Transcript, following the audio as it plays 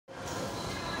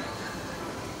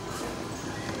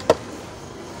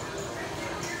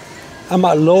I'm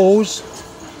at Lowe's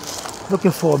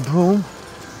looking for a broom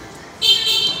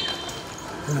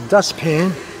and a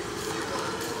dustpan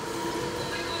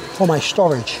for my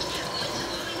storage.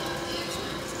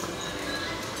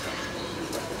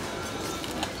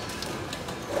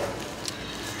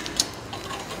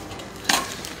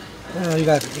 You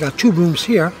got two brooms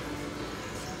here,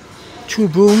 two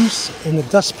brooms and a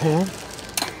dustpan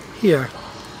here.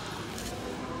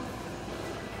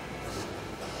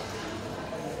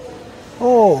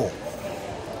 Oh,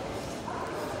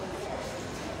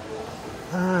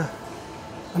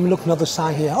 let me look on the other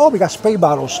side here. Oh, we got spray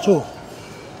bottles too.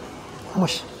 How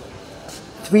much?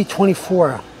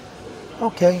 $3.24.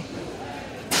 Okay.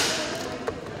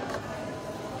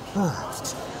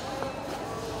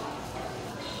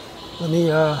 Let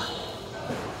me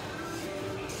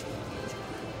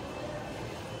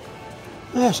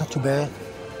it's not too bad.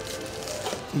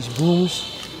 These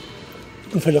brooms,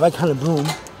 looking for the right kind of broom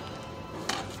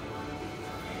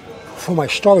for my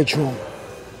storage room.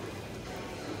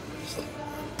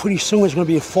 Pretty soon it's going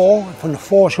to be a fall. From the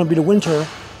fall it's going to be the winter,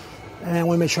 and I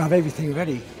want to make sure I have everything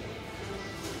ready.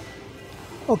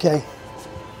 Okay,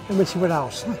 let me see what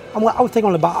else. I was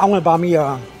thinking about I want to buy me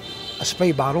a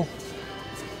spray bottle.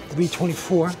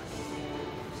 $3.24.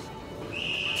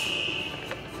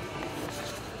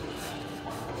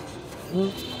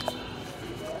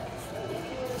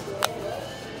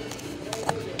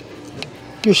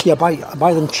 Usually I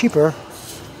buy them cheaper,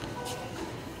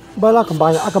 but I can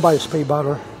buy a spray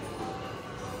bottle.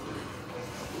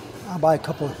 I'll buy a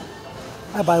couple.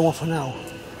 I buy one for now.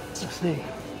 Let's see.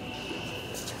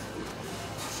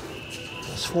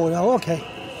 That's $4. Okay,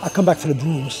 I'll come back for the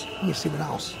brooms. Let me see what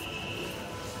else.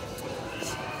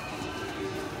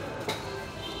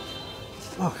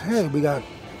 Okay, we got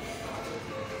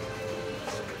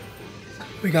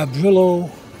Brillo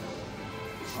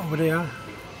over there.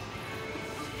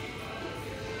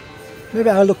 Maybe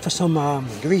I'll look for some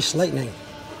grease lightning.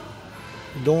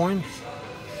 Dawn.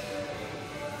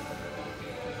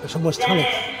 It's almost time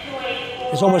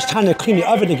to clean the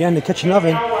oven again, the kitchen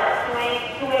oven.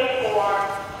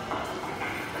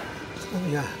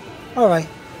 Yeah. All right.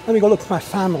 Let me go look for my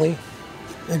family,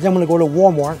 and then I'm gonna go to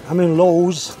Walmart. I'm in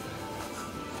Lowe's.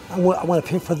 I want to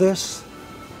pay for this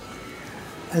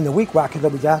and the weed whacker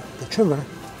that we got, the trimmer,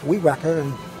 the weed whacker,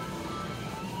 and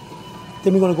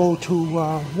then we're going to go to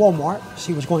Walmart,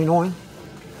 see what's going on.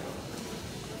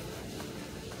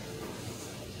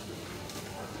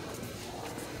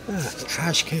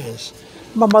 Trash cans.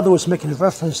 My mother was making a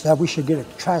reference that we should get a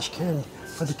trash can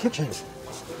for the kitchen.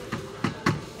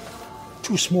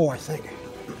 Too small, I think.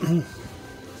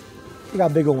 We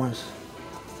got bigger ones.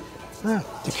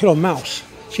 To kill a mouse.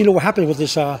 So you know what happens with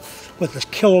this when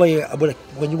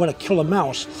you want to kill a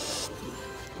mouse,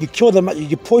 you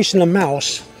poison the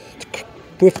mouse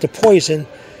with the poison,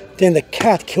 then the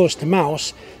cat kills the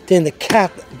mouse, then the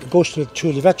cat goes to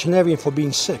the veterinarian for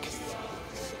being sick,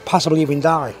 possibly even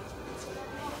die.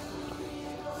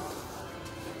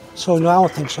 So no, I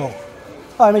don't think so. All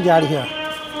right, let me get out of here.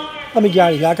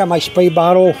 I got my spray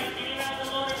bottle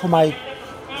for my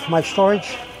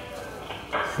storage.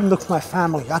 Look for my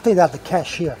family. I think that's the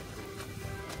cashier.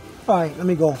 All right, let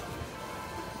me go.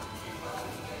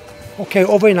 Okay,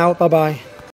 over and out. Bye-bye.